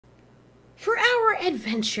For our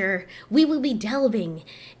adventure, we will be delving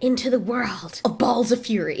into the world of Balls of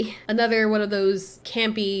Fury. Another one of those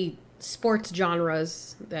campy sports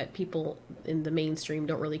genres that people in the mainstream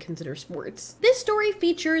don't really consider sports. This story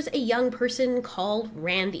features a young person called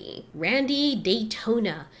Randy. Randy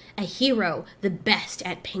Daytona, a hero, the best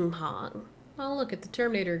at ping pong. Oh, look at the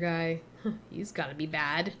Terminator guy. He's gotta be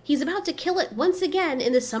bad. He's about to kill it once again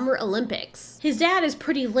in the Summer Olympics. His dad is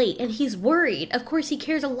pretty late and he's worried. Of course, he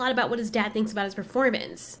cares a lot about what his dad thinks about his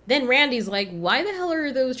performance. Then Randy's like, why the hell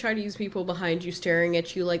are those Chinese people behind you staring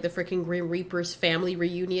at you like the freaking Grim Reaper's family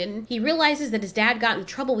reunion? He realizes that his dad got into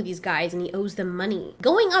trouble with these guys and he owes them money.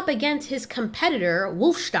 Going up against his competitor,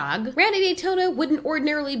 Wolfstag, Randy Daytona wouldn't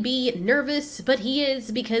ordinarily be nervous, but he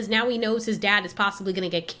is because now he knows his dad is possibly gonna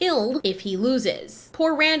get killed if he loses.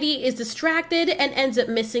 Poor Randy is distracted and ends up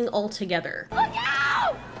missing altogether. Look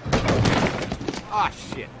out! Oh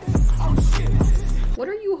shit. Oh shit. What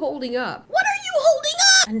are you holding up? What are you holding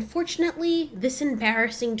up? Unfortunately, this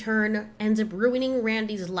embarrassing turn ends up ruining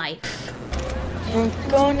Randy's life. I'm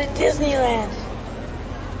going to Disneyland.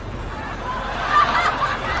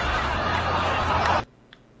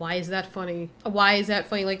 Why is that funny? Why is that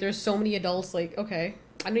funny? Like, there's so many adults, like, okay.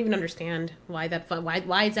 I don't even understand why that fun.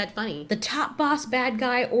 Why is that funny? The top boss bad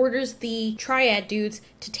guy orders the Triad dudes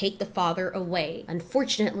to take the father away.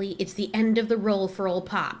 Unfortunately, it's the end of the roll for old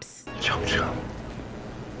Pops. Chum chum.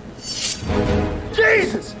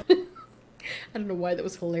 Jesus! I don't know why that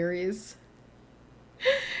was hilarious.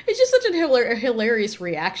 It's just such a hilarious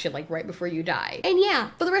reaction, like right before you die. And yeah,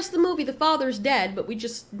 for the rest of the movie, the father's dead, but we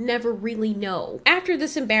just never really know. After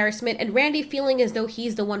this embarrassment, and Randy feeling as though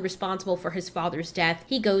he's the one responsible for his father's death,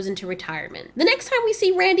 he goes into retirement. The next time we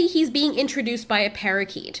see Randy, he's being introduced by a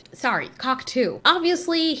parakeet. Sorry, cockatoo.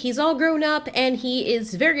 Obviously, he's all grown up, and he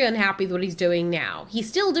is very unhappy with what he's doing now. He's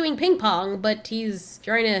still doing ping pong, but he's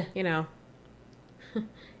trying to, you know,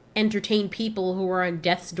 entertain people who are on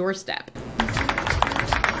death's doorstep.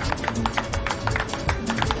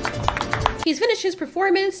 He's finished his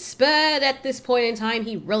performance, but at this point in time,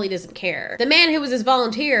 he really doesn't care. The man who was his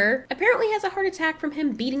volunteer apparently has a heart attack from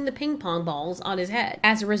him beating the ping pong balls on his head.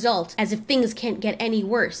 As a result, as if things can't get any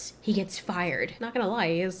worse, he gets fired. Not gonna lie,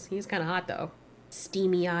 he's kind of hot though.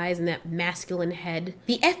 Steamy eyes and that masculine head.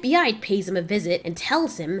 The FBI pays him a visit and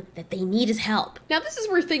tells him that they need his help. Now this is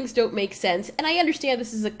where things don't make sense, and I understand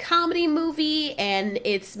this is a comedy movie and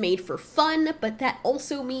it's made for fun, but that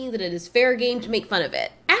also means that it is fair game to make fun of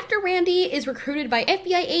it. After Randy is recruited by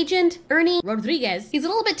FBI agent Ernie Rodriguez, he's a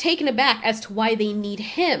little bit taken aback as to why they need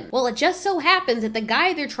him. Well, it just so happens that the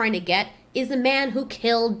guy they're trying to get is the man who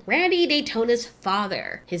killed Randy Daytona's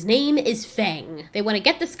father. His name is Feng. They want to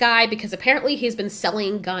get this guy because apparently he's been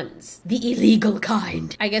selling guns. The illegal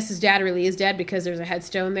kind. I guess his dad really is dead because there's a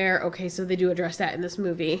headstone there. Okay, so they do address that in this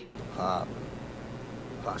movie.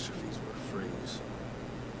 Apostrophes were freeze.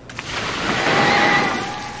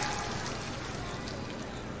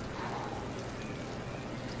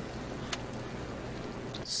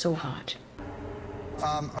 So hot.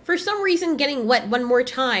 For some reason, getting wet one more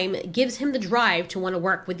time gives him the drive to want to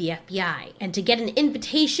work with the FBI. And to get an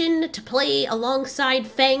invitation to play alongside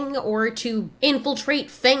Feng or to infiltrate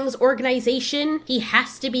Feng's organization, he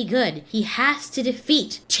has to be good. He has to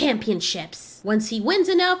defeat championships. Once he wins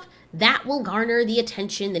enough, that will garner the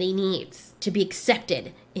attention that he needs to be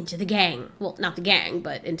accepted into the gang. Well, not the gang,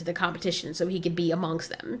 but into the competition so he could be amongst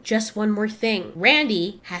them. Just one more thing.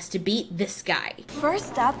 Randy has to beat this guy.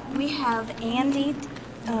 First up, we have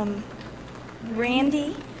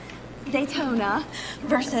Randy Daytona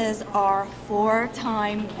versus our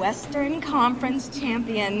four-time Western Conference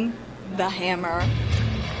champion, The Hammer.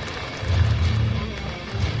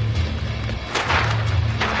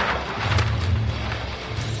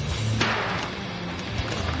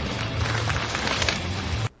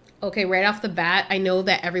 Okay, right off the bat, I know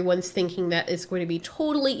that everyone's thinking that it's going to be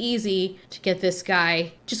totally easy to get this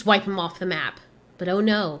guy, just wipe him off the map. But oh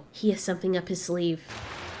no, he has something up his sleeve.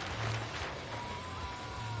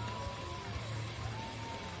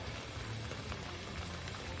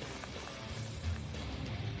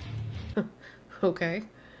 Okay.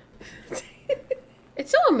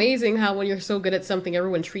 It's so amazing how when you're so good at something,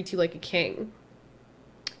 everyone treats you like a king.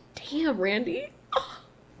 Damn, Randy.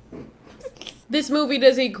 This movie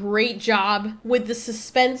does a great job with the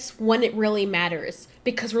suspense when it really matters.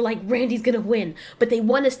 Because we're like, Randy's gonna win. But they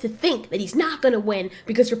want us to think that he's not gonna win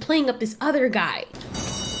because you're playing up this other guy.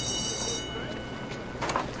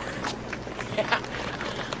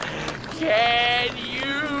 Can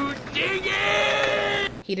you dig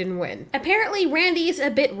it? He didn't win. Apparently, Randy's a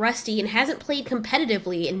bit rusty and hasn't played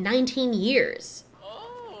competitively in 19 years.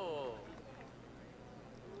 Oh.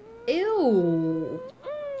 Ew. Oh.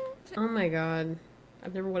 Oh my god.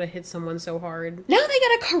 I've never would have hit someone so hard. Now they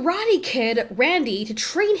got a Karate Kid, Randy, to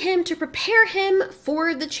train him to prepare him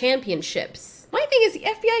for the championships. My thing is, the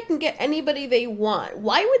FBI can get anybody they want.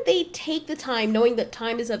 Why would they take the time, knowing that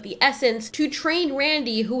time is of the essence, to train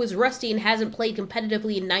Randy, who is rusty and hasn't played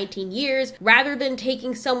competitively in 19 years, rather than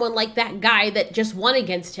taking someone like that guy that just won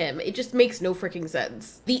against him? It just makes no freaking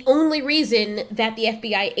sense. The only reason that the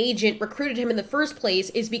FBI agent recruited him in the first place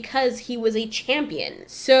is because he was a champion.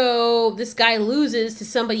 So this guy loses to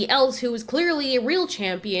somebody else who is clearly a real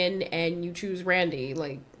champion, and you choose Randy.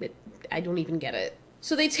 Like, I don't even get it.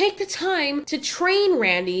 So they take the time to train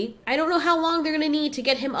Randy. I don't know how long they're gonna need to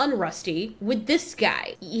get him unrusty with this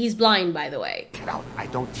guy. He's blind, by the way. No, I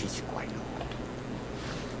don't teach white.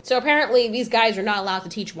 So apparently these guys are not allowed to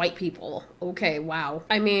teach white people. Okay, wow.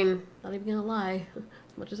 I mean, not even gonna lie.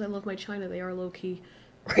 As much as I love my China, they are low-key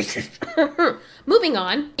racist. Moving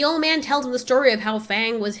on, the old man tells him the story of how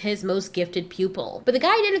Fang was his most gifted pupil. But the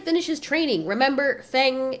guy didn't finish his training. Remember,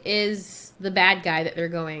 Fang is the bad guy that they're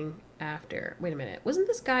going after. Wait a minute. Wasn't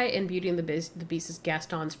this guy in Beauty and the Beast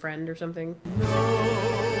Gaston's friend or something?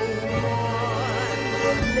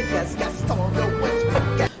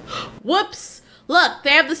 Whoops! Look, they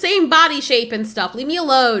have the same body shape and stuff. Leave me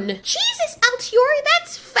alone. Jesus, Altiori,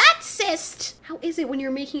 that's fatsist! How is it when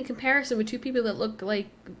you're making a comparison with two people that look like,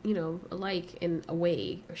 you know, alike in a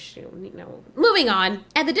way? No. Moving on.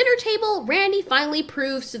 At the dinner table, Randy finally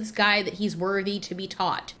proves to this guy that he's worthy to be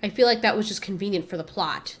taught. I feel like that was just convenient for the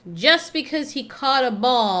plot. Just because he caught a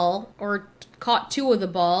ball, or caught two of the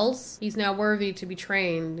balls, he's now worthy to be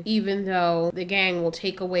trained, even though the gang will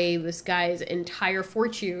take away this guy's entire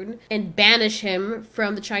fortune and banish him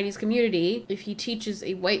from the Chinese community. If he teaches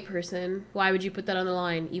a white person, why would you put that on the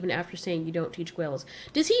line, even after saying you don't teach Guelos?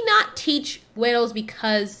 Does he not teach Guelos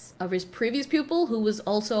because of his previous pupil, who was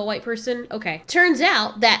also a white person? Okay. Turns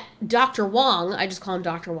out that Dr. Wong, I just call him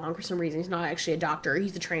Dr. Wong for some reason, he's not actually a doctor,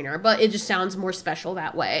 he's the trainer, but it just sounds more special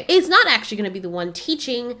that way, is not actually going to be the one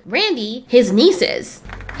teaching Randy his nieces.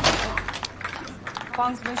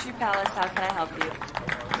 Wong's Mushu Palace, how can I help you?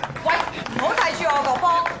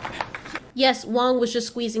 Yes, Wong was just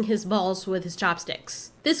squeezing his balls with his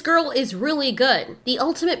chopsticks. This girl is really good. The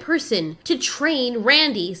ultimate person to train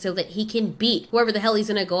Randy so that he can beat whoever the hell he's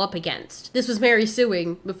gonna go up against. This was Mary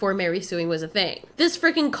Suing before Mary Suing was a thing. This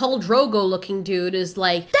freaking Khal Drogo looking dude is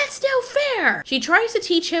like, that's no fair! She tries to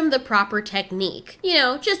teach him the proper technique. You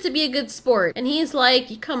know, just to be a good sport. And he's like,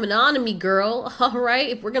 you coming on to me, girl. Alright,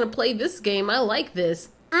 if we're gonna play this game, I like this.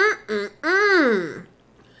 Look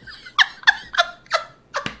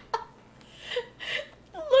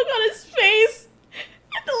on his face.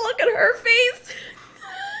 And the look on her face.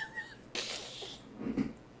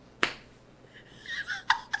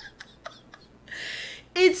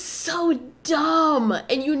 It's so dumb.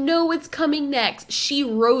 And you know what's coming next. She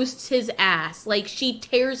roasts his ass. Like, she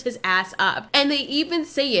tears his ass up. And they even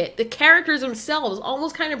say it. The characters themselves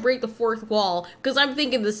almost kind of break the fourth wall, because I'm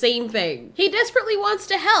thinking the same thing. He desperately wants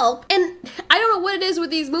to help. And I don't know what it is with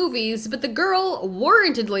these movies, but the girl,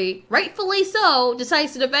 warrantedly, rightfully so,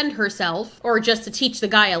 decides to defend herself, or just to teach the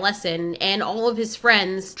guy a lesson, and all of his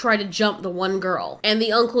friends try to jump the one girl. And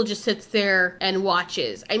the uncle just sits there and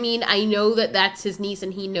watches. I mean, I know that that's his niece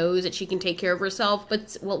and he knows that she can take care of herself,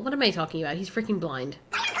 but, well, what am I talking about? He's freaking blind.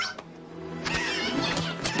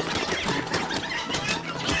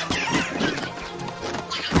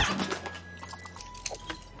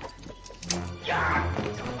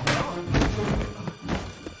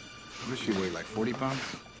 What does she weigh, like 40 pounds?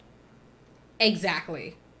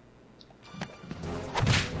 Exactly.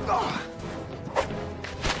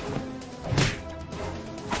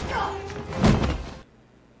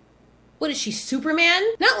 What is she, Superman?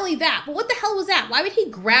 Not only that, but what the hell was that? Why would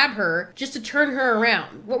he grab her just to turn her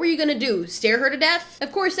around? What were you gonna do, stare her to death?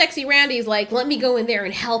 Of course, sexy Randy's like, let me go in there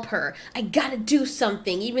and help her. I gotta do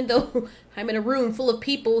something, even though I'm in a room full of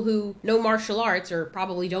people who know martial arts, or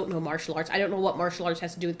probably don't know martial arts. I don't know what martial arts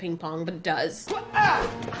has to do with ping pong, but it does.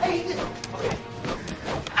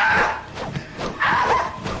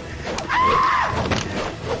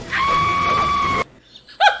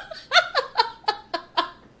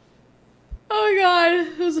 Oh god,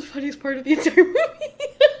 it was the funniest part of the entire movie.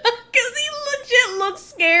 Because he legit looks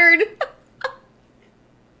scared.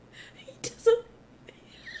 He doesn't.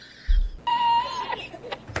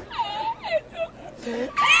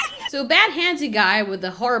 So bad handsy guy with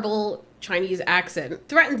the horrible Chinese accent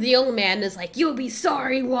threatens the old man and is like, you'll be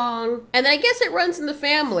sorry, Wong. And then I guess it runs in the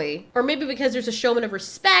family. Or maybe because there's a showman of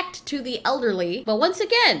respect to the elderly. But once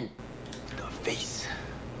again, The face.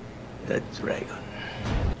 The dragon.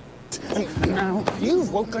 and now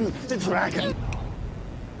you've woken the dragon.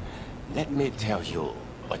 Let me tell you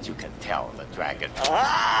what you can tell the dragon.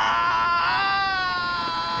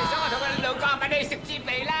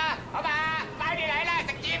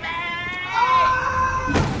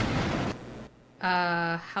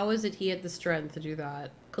 How is it he had the strength to do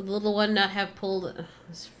that? Could the little one not have pulled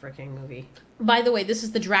this freaking movie? By the way, this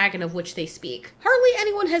is the dragon of which they speak. Hardly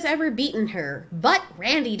anyone has ever beaten her, but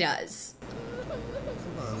Randy does. Come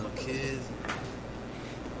on, little kid.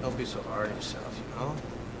 Don't be so hard on yourself, you know?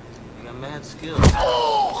 You got mad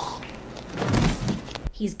skills.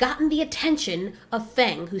 He's gotten the attention of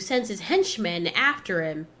Feng, who sends his henchmen after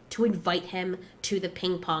him to invite him to the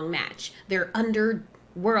ping pong match. Their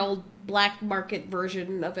underworld black market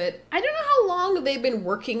version of it. I don't know how long they've been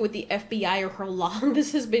working with the FBI or how long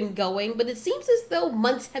this has been going, but it seems as though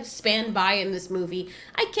months have spanned by in this movie.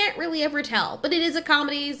 I can't really ever tell, but it is a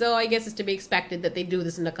comedy, so I guess it's to be expected that they do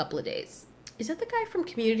this in a couple of days. Is that the guy from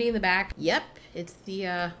Community in the back? Yep, it's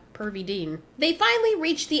the pervy dean. They finally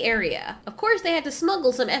reached the area. Of course, they had to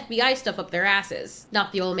smuggle some FBI stuff up their asses,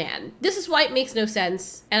 not the old man. This is why it makes no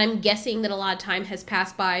sense, and I'm guessing that a lot of time has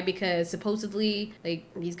passed by because supposedly, like,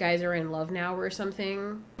 these guys are in love now or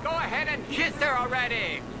something. Go ahead and kiss her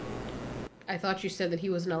already! I thought you said that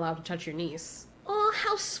he wasn't allowed to touch your niece. Oh,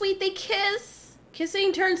 how sweet they kiss!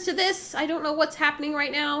 Kissing turns to this. I don't know what's happening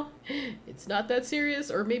right now. It's not that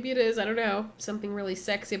serious, or maybe it is, I don't know. Something really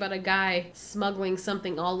sexy about a guy smuggling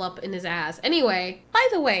something all up in his ass. Anyway, by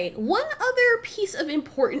the way, one other piece of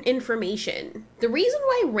important information. The reason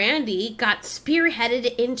why Randy got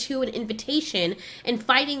spearheaded into an invitation and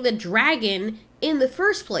fighting the dragon in the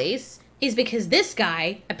first place is because this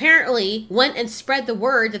guy apparently went and spread the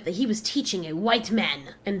word that he was teaching a white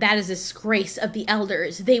man. And that is a disgrace of the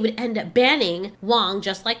elders. They would end up banning Wong,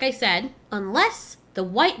 just like I said, unless the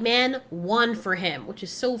white man won for him, which is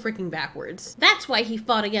so freaking backwards. That's why he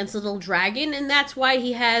fought against the little dragon, and that's why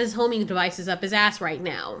he has homing devices up his ass right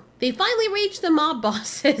now. They finally reached the mob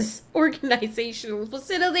boss's organizational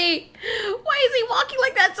facility. Why is he walking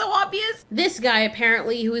like that? So obvious. This guy,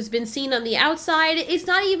 apparently, who has been seen on the outside, is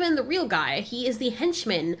not even the real guy. He is the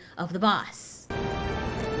henchman of the boss.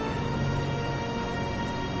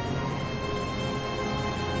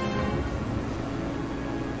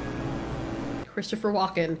 Christopher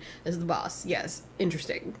Walken as the boss. Yes,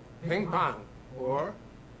 interesting. Ping pong, or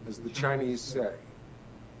as the Chinese say,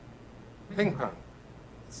 ping pong.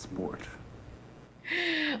 Sport.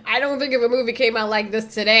 I don't think if a movie came out like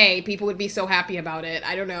this today, people would be so happy about it.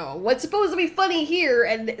 I don't know. What's supposed to be funny here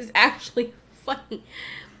and is actually funny.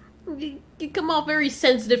 You come off very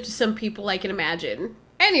sensitive to some people, I can imagine.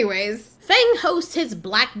 Anyways, Feng hosts his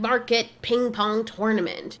black market ping pong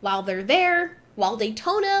tournament. While they're there, while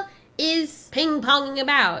Daytona is ping-ponging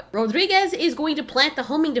about, Rodriguez is going to plant the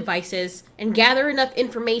homing devices and gather enough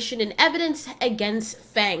information and evidence against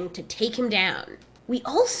Feng to take him down. We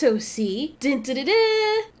also see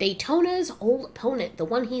Daytona's old opponent, the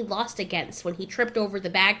one he lost against when he tripped over the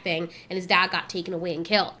bag thing and his dad got taken away and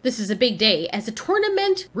killed. This is a big day, as the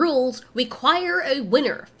tournament rules require a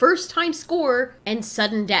winner, first-time score, and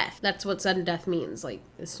sudden death. That's what sudden death means. Like,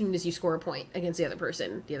 as soon as you score a point against the other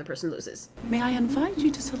person loses. May I invite you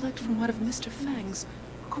to select from one of Mr. Feng's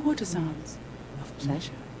courtesans of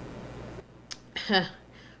pleasure? We're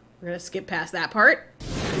gonna skip past that part.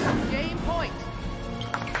 Game point!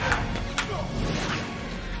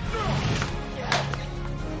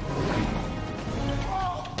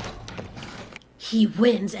 He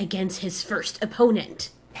wins against his first opponent.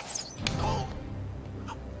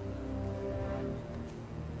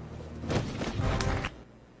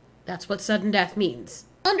 That's what sudden death means.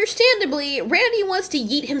 Understandably, Randy wants to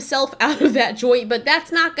yeet himself out of that joint, but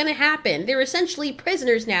that's not gonna happen. They're essentially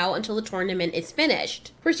prisoners now until the tournament is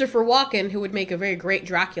finished. Christopher Walken, who would make a very great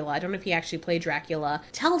Dracula, I don't know if he actually played Dracula,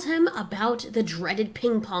 tells him about the dreaded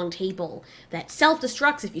ping pong table that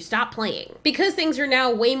self-destructs if you stop playing. Because things are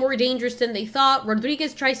now way more dangerous than they thought,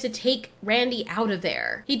 Rodriguez tries to take Randy out of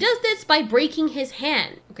there. He does this by breaking his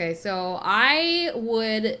hand. Okay, so I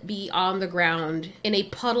would be on the ground in a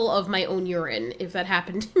puddle of my own urine if that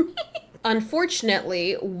happened to me.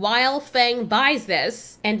 Unfortunately, while Feng buys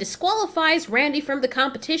this and disqualifies Randy from the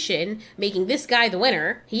competition, making this guy the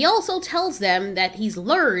winner, he also tells them that he's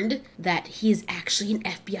learned that he is actually an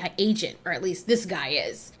FBI agent, or at least this guy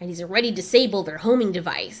is, and he's already disabled their homing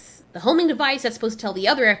device. The homing device that's supposed to tell the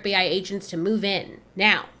other FBI agents to move in.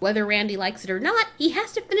 Now, whether Randy likes it or not, he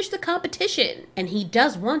has to finish the competition. And he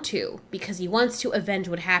does want to, because he wants to avenge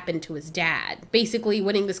what happened to his dad. Basically,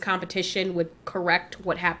 winning this competition would correct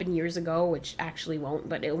what happened years ago, which actually won't,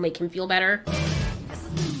 but it'll make him feel better.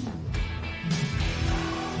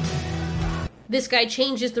 this guy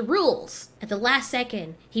changes the rules. At the last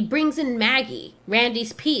second, he brings in Maggie,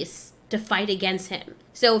 Randy's piece, to fight against him.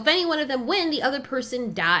 So if any one of them win, the other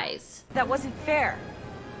person dies. That wasn't fair.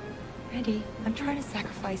 Randy, I'm trying to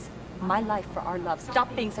sacrifice my life for our love.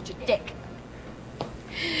 Stop being such a dick.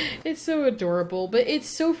 It's so adorable, but it's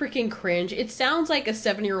so freaking cringe. It sounds like a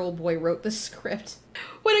 7-year-old boy wrote the script.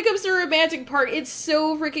 When it comes to the romantic part, it's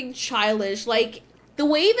so freaking childish. Like, the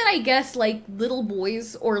way that I guess, like, little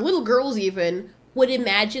boys, or little girls even, would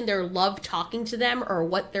imagine their love talking to them, or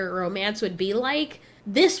what their romance would be like,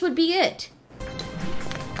 this would be it.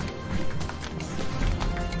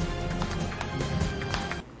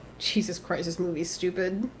 Jesus Christ, this movie's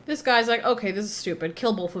stupid. This guy's like, okay, this is stupid.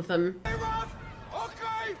 Kill both of them.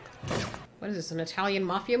 What is this, an Italian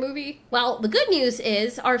mafia movie? Well, the good news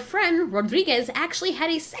is our friend Rodriguez actually had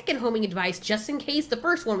a second homing device just in case the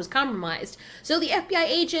first one was compromised. So the FBI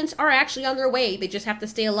agents are actually on their way. They just have to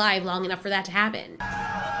stay alive long enough for that to happen.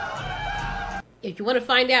 If you want to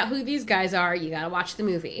find out who these guys are, you gotta watch the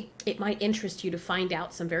movie. It might interest you to find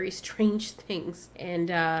out some very strange things, and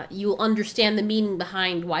you'll understand the meaning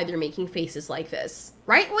behind why they're making faces like this.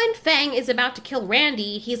 Right when Fang is about to kill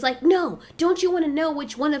Randy, he's like, no, don't you want to know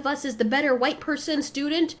which one of us is the better white person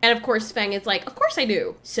student? And of course Fang is like, of course I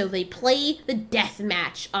do. So they play the death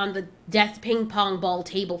match on the death ping pong ball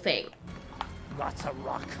table thing. That's a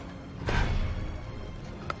rock.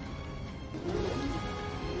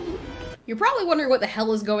 You're probably wondering what the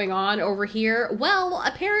hell is going on over here. Well,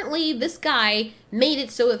 apparently this guy made it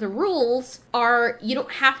so that the rules are you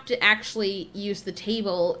don't have to actually use the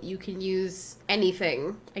table. You can use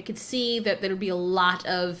anything. I could see that there'd be a lot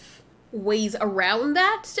of ways around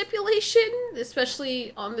that stipulation,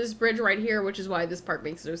 especially on this bridge right here, which is why this part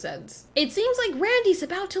makes no sense. It seems like Randy's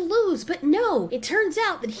about to lose, but no, it turns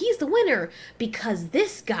out that he's the winner because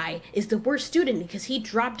this guy is the worst student because he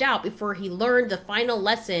dropped out before he learned the final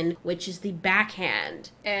lesson, which is the backhand.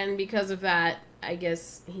 And because of that, I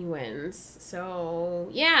guess he wins. So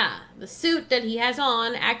yeah, the suit that he has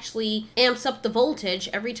on actually amps up the voltage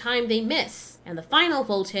every time they miss, and the final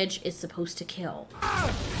voltage is supposed to kill.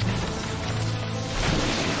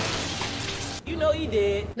 You know you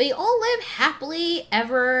did. They all live happily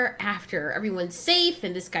ever after. Everyone's safe,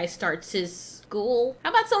 and this guy starts his school.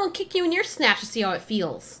 How about someone kick you in your snatch to see how it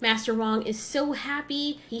feels? Master Wong is so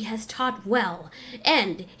happy. He has taught well,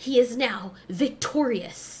 and he is now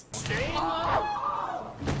victorious. First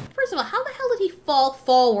of all, how the hell did he fall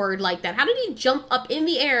forward like that? How did he jump up in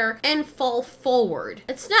the air and fall forward?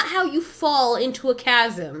 It's not how you fall into a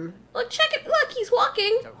chasm. Look, check it. Look, he's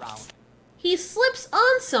walking. He slips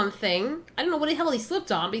on something. I don't know what the hell he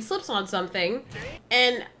slipped on, but he slips on something.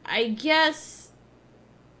 And I guess...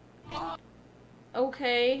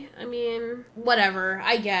 okay, I mean, whatever,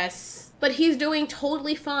 I guess. But he's doing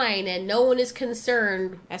totally fine, and no one is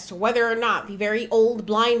concerned as to whether or not the very old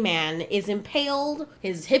blind man is impaled,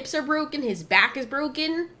 his hips are broken, his back is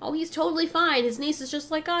broken. Oh, he's totally fine. His niece is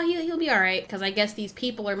just like, oh, he'll be alright, because I guess these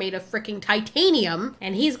people are made of freaking titanium,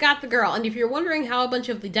 and he's got the girl. And if you're wondering how a bunch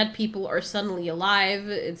of the dead people are suddenly alive,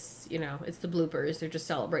 it's, you know, it's the bloopers. They're just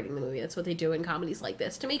celebrating the movie. That's what they do in comedies like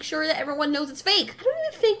this, to make sure that everyone knows it's fake. I don't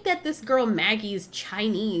even think that this girl Maggie is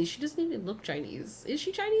Chinese. She doesn't even look Chinese. Is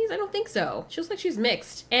she Chinese? I don't think so. She looks like she's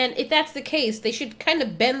mixed. And if that's the case, they should kind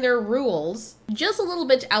of bend their rules just a little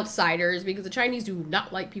bit to outsiders, because the Chinese do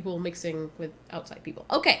not like people mixing with outside people.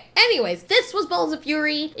 Okay, anyways, this was Balls of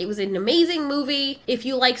Fury. It was an amazing movie. If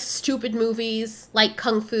you like stupid movies like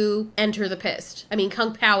Kung Fu, Enter the Pissed. I mean,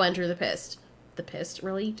 Kung Pao, Enter the Pissed. The Pissed?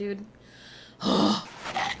 Really, dude? Kung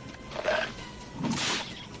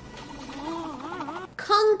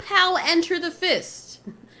Pao, Enter the Fist.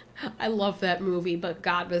 I love that movie, but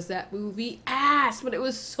God, was that movie ass, but it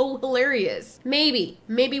was so hilarious. Maybe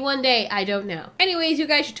one day, I don't know. Anyways, you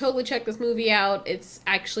guys should totally check this movie out. It's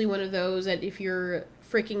actually one of those that if you're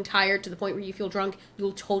freaking tired to the point where you feel drunk,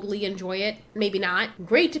 you'll totally enjoy it. Maybe not.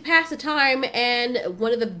 Great to pass the time, and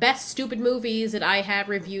one of the best stupid movies that I have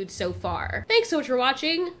reviewed so far. Thanks so much for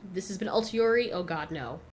watching. This has been Altiori. Oh God, no.